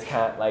like I just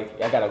can't, like,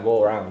 I gotta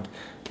go around.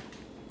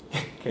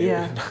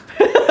 Yeah.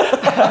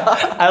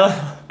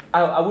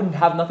 I wouldn't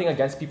have nothing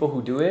against people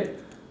who do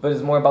it, but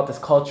it's more about this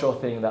cultural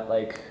thing that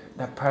like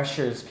that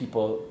pressures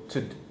people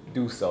to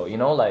do so, you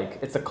know, like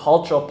it's a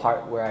cultural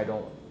part where I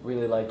don't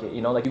really like it,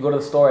 you know, like you go to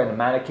the store and the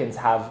mannequins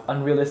have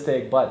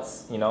unrealistic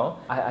butts, you know.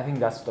 I think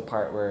that's the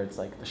part where it's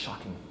like the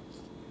shocking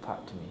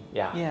part to me.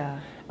 Yeah.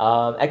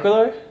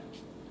 Ecuador.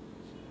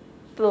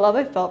 The love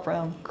I felt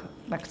from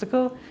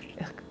Mexico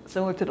is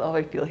similar to the love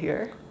I feel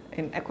here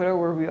in Ecuador,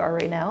 where we are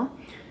right now.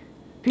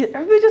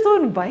 Everybody's just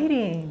so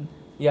inviting.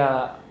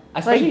 Yeah,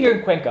 especially here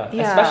in Cuenca.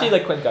 Yeah. Especially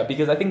like Cuenca,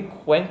 because I think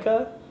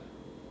Cuenca,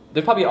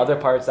 there's probably other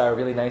parts that are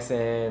really nice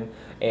in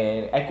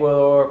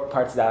Ecuador,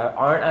 parts that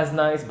aren't as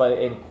nice, but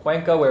in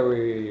Cuenca, where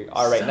we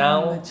are right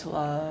now. So much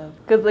love.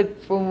 Because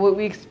like from what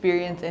we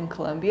experienced in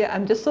Colombia,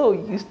 I'm just so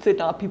used to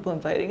not people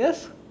inviting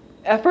us.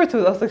 At first, I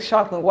was like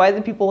shocked. Like, why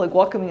isn't people like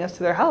welcoming us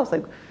to their house?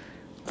 Like,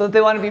 don't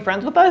they want to be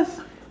friends with us,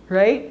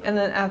 right? And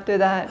then after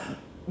that,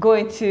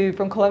 going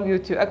from Colombia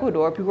to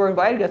Ecuador, people were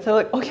inviting us. So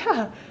like, oh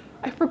yeah,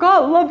 I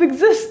forgot love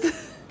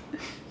exists.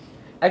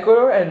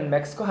 Ecuador and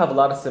Mexico have a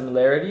lot of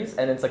similarities,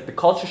 and it's like the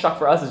culture shock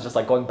for us is just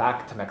like going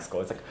back to Mexico.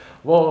 It's like,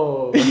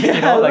 whoa, Yeah,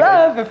 you know, like,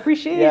 love,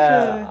 appreciation.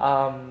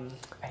 yeah.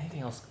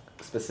 Anything else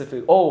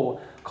specific? Oh,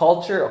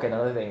 culture. Okay,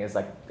 another thing is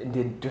like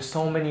there's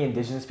so many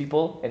indigenous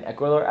people in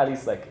Ecuador. At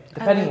least like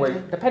depending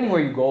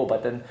where you go.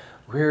 But then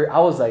I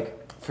was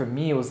like, for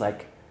me it was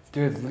like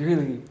they're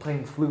literally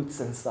playing flutes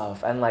and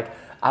stuff, and like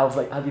I was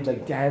like I'd be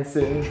like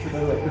dancing to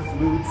the, like the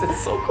flutes.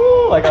 It's so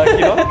cool. Like you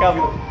know, like I'll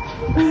be like,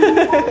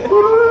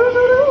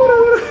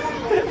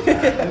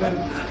 and then,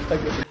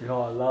 like,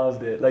 yo, I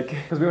loved it. Like,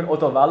 because we were in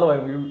Otavalo,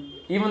 and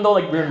even though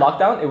like we were in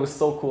lockdown, it was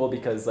so cool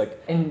because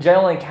like in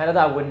general in Canada,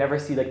 I would never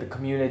see like the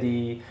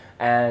community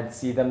and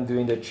see them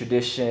doing the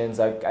traditions.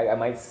 Like I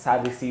might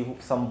sadly see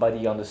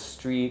somebody on the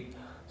street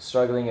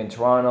struggling in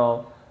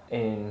Toronto.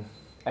 In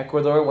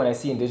Ecuador, when I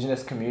see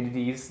indigenous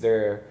communities,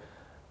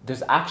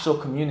 there's actual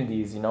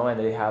communities, you know, and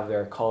they have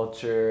their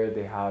culture,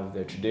 they have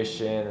their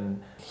tradition.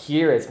 And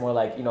here it's more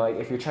like, you know,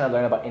 if you're trying to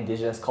learn about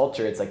indigenous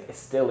culture, it's like it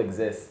still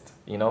exists,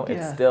 you know. Yeah.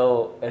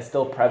 It's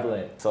still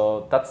prevalent.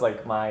 So that's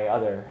like my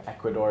other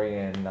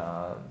Ecuadorian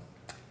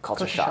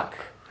culture shock.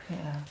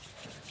 Yeah.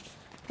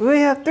 We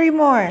have 3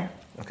 more.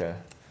 Okay.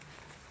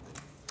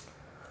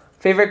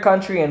 Favorite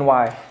country and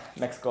why?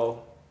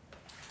 Mexico.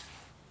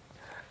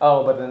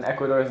 Oh, but then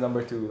Ecuador is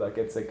number 2. Like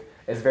it's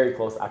very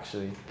close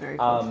actually. Very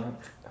close.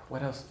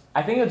 What else?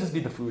 I think it'll just be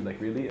the food. Like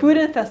really. Food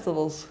and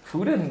festivals.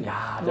 Food and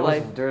yeah,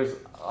 Like- there's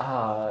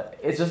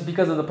it's just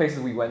because of the places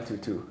we went to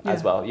too Yeah.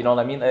 as well. You know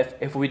what I mean?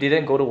 If we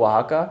didn't go to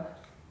Oaxaca,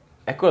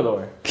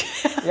 Ecuador.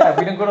 Yeah, if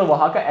we didn't go to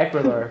Oaxaca,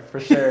 Ecuador for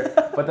sure.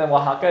 But then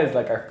Oaxaca is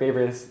like our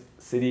favorite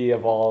city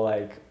of all.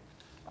 Like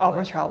All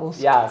our travels.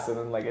 yeah, so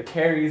then like it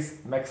carries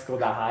Mexico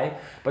that high.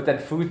 But then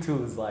food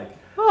too is like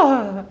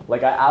Ah.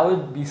 like I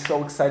would be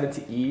so excited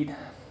to eat.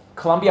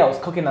 Colombia, I was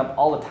cooking up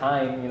all the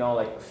time. You know,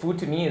 like food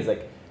to me is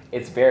like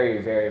it's very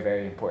very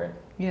very important.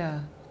 Yeah.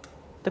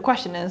 The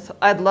question is,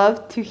 I'd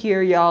love to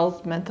hear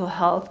y'all's mental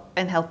health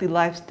and healthy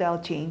lifestyle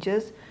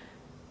changes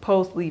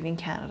post leaving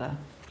Canada.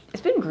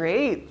 It's been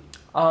great.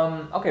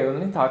 Okay, well,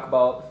 let me talk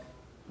about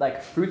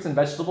like fruits and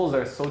vegetables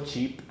are so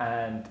cheap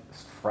and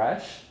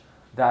fresh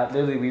that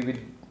literally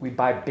we'd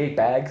buy big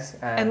bags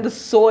And the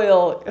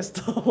soil is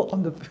still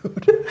on the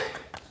food.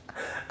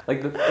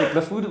 like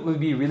the food would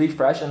be really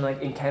fresh, and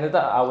like in Canada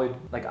I would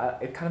like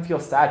it kind of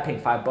feels sad paying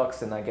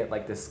 $5 and I get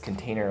like this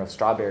container of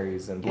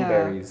strawberries and Yeah.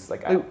 blueberries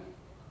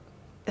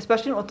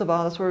Especially in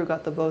Otavalo, that's where we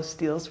got the most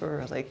deals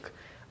for like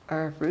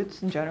our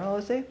fruits in general,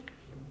 I'd say.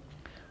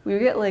 We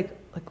would get like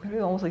maybe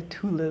almost like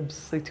 2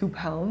 libs, like 2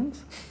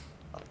 pounds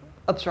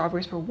of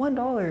strawberries for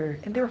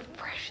 $1, and they were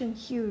fresh and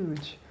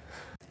huge.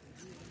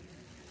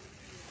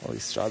 all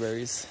these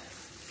strawberries.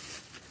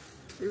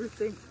 They were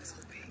so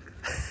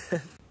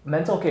big.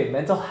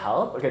 Mental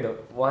health. Okay, the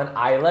one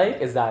I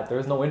like is that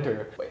there's no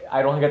winter.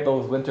 I don't get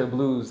those winter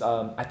blues.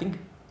 I think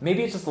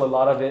maybe it's just a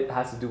lot of it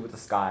has to do with the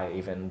sky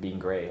even being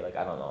gray. Like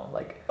I don't know.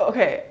 Like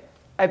Okay,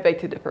 I beg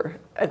to differ.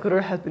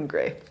 Ecuador has been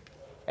gray.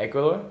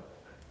 Ecuador,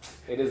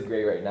 it is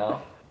gray right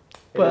now.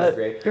 It But is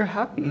gray. you're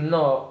happy.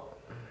 No,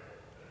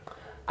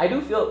 I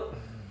do feel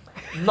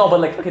no, but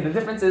like okay, the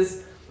difference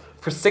is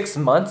for 6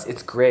 months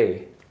it's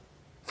gray.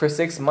 For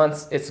 6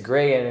 months it's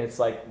gray and it's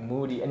like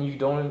moody and you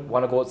don't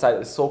want to go outside.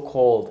 It's so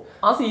cold.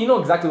 Honestly, you know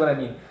exactly what I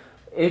mean.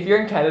 If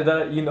you're in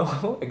Canada, you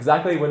know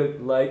exactly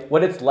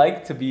what it's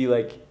like to be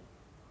like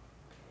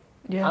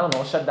Yeah. I don't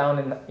know, shut down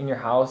in your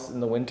house in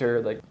the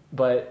winter. Like,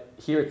 but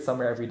here it's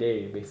summer every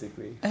day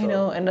basically. I So-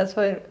 know, and that's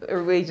why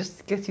everybody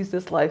just gets used to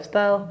this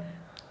lifestyle.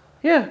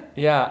 Yeah.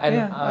 Yeah, and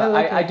Yeah, I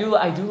like I do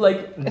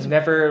like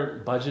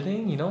never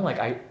budgeting. You know, like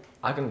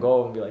I can go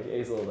and be like,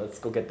 hey, so let's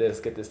go get this.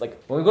 Like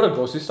when we go to the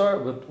grocery store,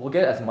 we'll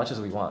get as much as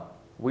we want.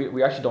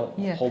 We actually don't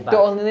Yeah. hold back. The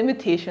only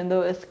limitation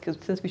though is because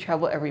since we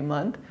travel every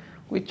month,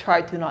 we try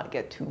to not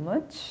get too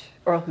much,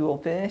 or else we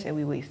will finish and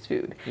we waste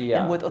food. Yeah.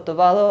 And with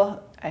Otavalo,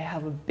 I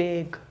have a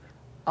big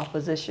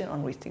opposition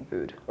on wasting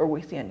food or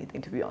wasting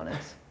anything, to be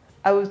honest.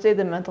 I would say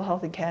the mental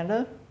health in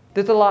Canada,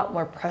 there's a lot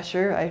more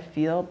pressure I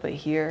feel, but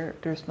here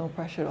there's no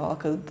pressure at all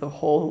because the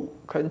whole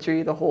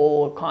country, the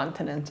whole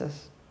continent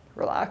is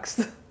relaxed.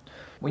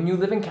 When you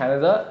live in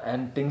Canada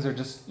and things are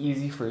just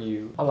easy for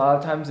you, a lot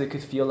of times it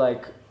could feel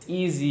like it's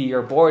easy,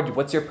 you're bored,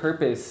 what's your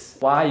purpose?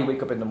 Why you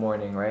wake up in the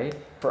morning, right?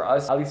 For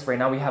us, at least right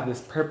now, we have this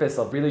purpose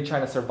of really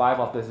trying to survive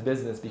off this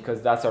business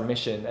because that's our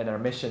mission. And our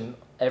mission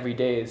every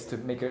day is to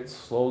make it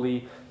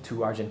slowly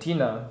to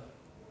Argentina,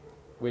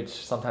 which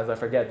sometimes I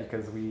forget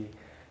because we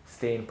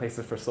stay in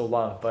places for so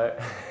long. But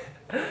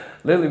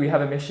literally, we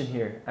have a mission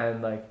here.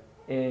 And like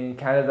in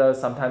Canada,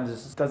 sometimes it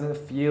just doesn't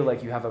feel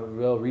like you have a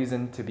real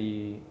reason to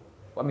be.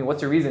 I mean,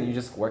 what's your reason? You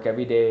just work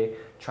every day,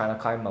 trying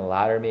to climb a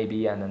ladder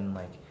maybe, and then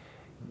like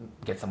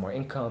get some more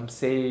income,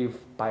 save,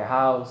 buy a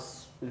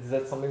house. Is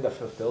that something that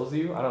fulfills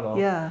you? I don't know.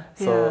 Yeah.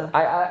 So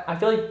yeah. I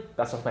feel like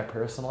that's just my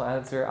personal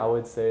answer. I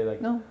would say like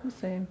No, the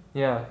same.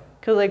 yeah.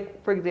 Because,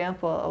 like, for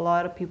example, a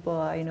lot of people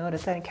I know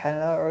that in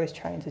Canada are always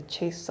trying to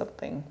chase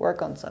something,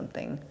 work on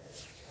something.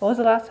 When was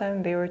the last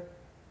time they were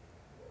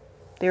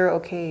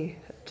okay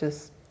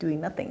just doing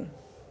nothing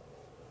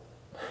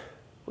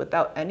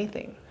without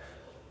anything?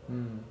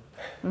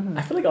 Mm-hmm.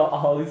 I feel like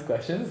all these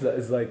questions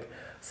is like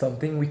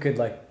something we could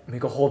like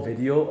make a whole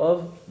video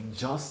of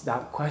just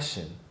that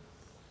question.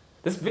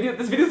 This video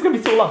is gonna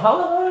be so long. How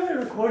long am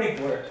I recording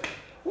for?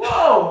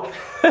 Whoa!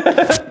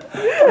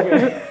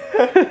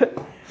 Okay.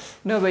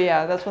 No, but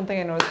yeah, that's one thing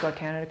I noticed about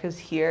Canada, because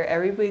here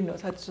everybody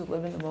knows how to just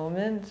live in the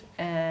moment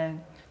and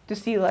to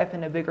see life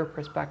in a bigger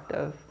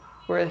perspective.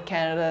 Whereas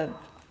Canada,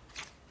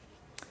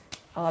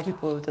 a lot of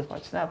people just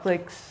watch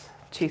Netflix,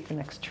 chase the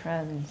next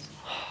trends.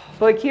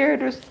 But like here,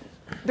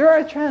 there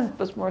are trends,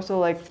 but it's more so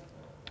like,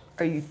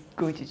 are you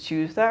going to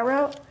choose that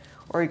route,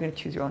 or are you going to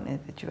choose your own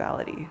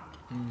individuality?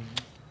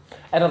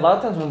 And a lot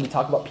of times when we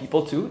talk about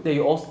people too,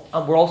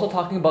 we're also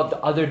talking about the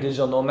other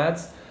digital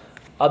nomads,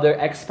 other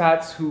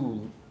expats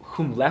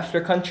whom left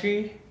their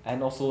country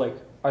and also like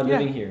are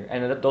living here,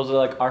 and those are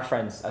like our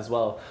friends as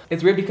well.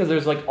 It's weird because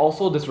there's like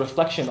also this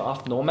reflection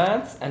of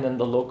nomads and then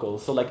the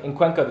locals. So like in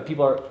Cuenca,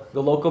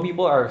 the local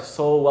people are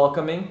so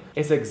welcoming.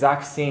 It's the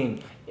exact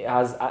same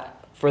as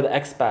for the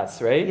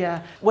expats, right?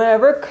 Yeah.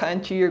 Whatever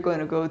country you're going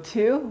to go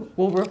to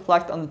will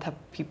reflect on the type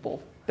of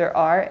people there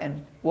are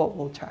and what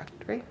will attract,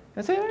 right?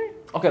 Is that right?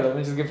 Okay, let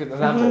me just give you an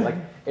example. Like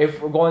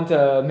if we're going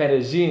to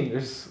Medellin,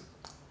 there's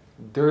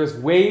There's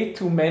way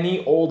too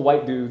many old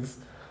white dudes.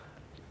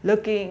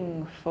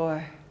 Looking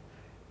for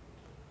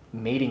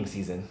Mating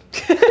season.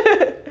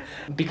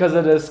 Because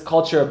of this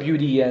culture of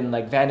beauty and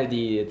like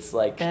vanity, it's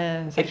like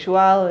and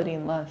sexuality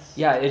and lust.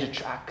 yeah, it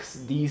attracts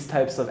these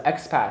types of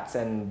expats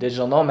and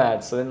digital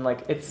nomads. So then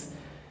like it's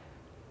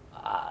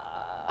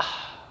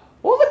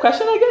what was the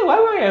question again?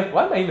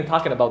 Why am I even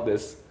talking about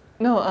this?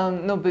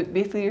 No, but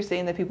basically you're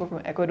saying that people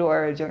from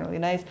Ecuador are generally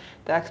nice.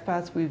 The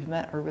expats we've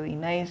met are really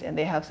nice, and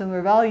they have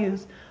similar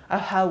values of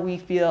how we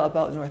feel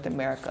about North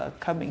America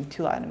coming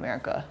to Latin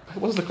America.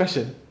 What was the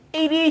question?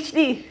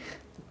 ADHD.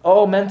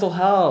 Oh, mental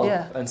health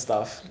Yeah. and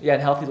stuff. Yeah,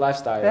 and healthy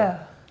lifestyle. Yeah.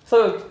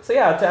 So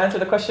yeah, to answer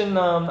the question,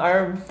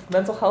 our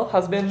mental health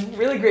has been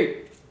really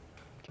great.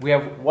 We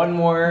have one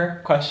more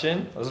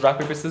question. It was rock,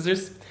 paper,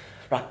 scissors.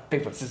 Rock,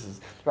 paper,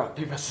 scissors. Rock,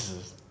 paper,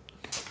 scissors.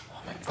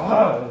 Oh my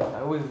god, I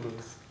always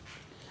lose.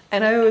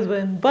 And I always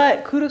win,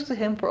 but kudos to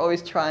him for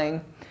always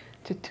trying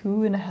to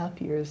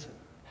 2.5 years.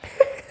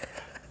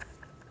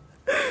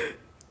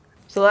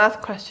 So the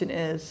last question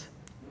is,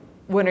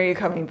 when are you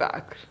coming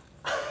back?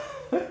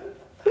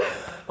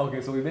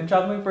 Okay, so we've been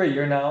traveling for a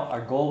year now.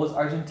 Our goal was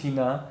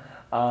Argentina.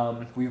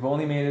 We've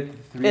only made it to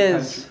 3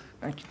 countries. Is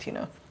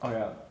Argentina. Oh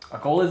yeah. Our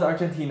goal is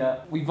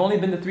Argentina. We've only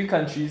been to 3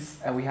 countries,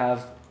 and we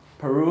have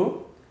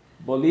Peru,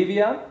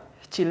 Bolivia,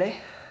 Chile.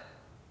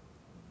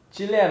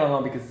 Chile, I don't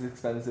know because it's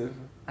expensive,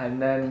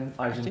 and then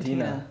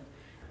Argentina.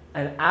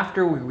 And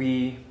after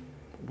we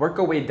work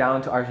our way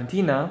down to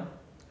Argentina,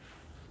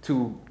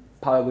 to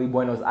probably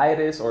Buenos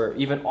Aires, or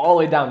even all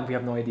the way down, we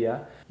have no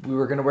idea. We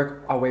were gonna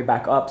work our way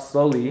back up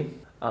slowly.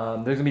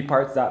 There's gonna be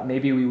parts that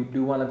maybe we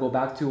do want to go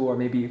back to, or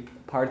maybe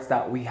parts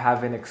that we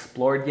haven't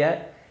explored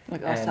yet.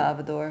 Like El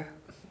Salvador.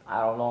 I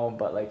don't know,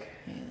 but like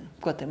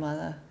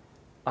Guatemala.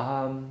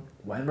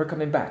 when we're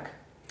coming back,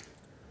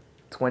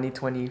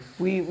 2020.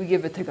 We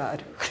give it to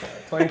God.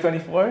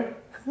 2024.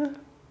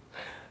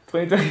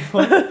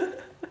 2024.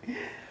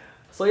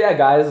 So yeah,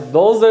 guys,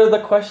 those are the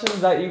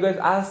questions that you guys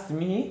asked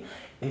me.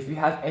 If you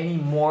have any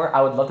more,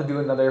 I would love to do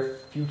another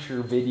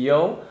future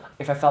video.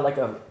 If I felt like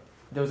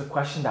there was a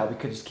question that we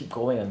could just keep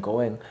going and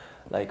going,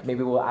 like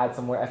maybe we'll add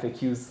some more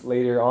FAQs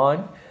later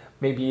on.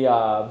 Maybe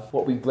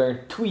what we've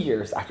learned 2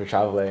 years after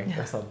traveling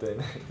or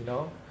something, you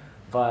know?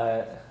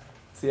 But,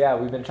 so yeah,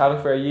 we've been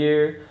traveling for a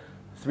year,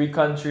 3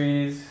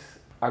 countries.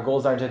 Our goal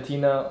is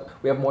Argentina.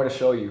 We have more to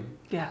show you.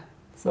 Yeah,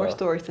 So, more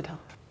stories to tell.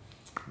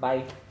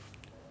 Bye.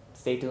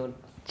 Stay tuned.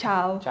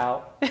 Ciao.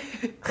 Ciao.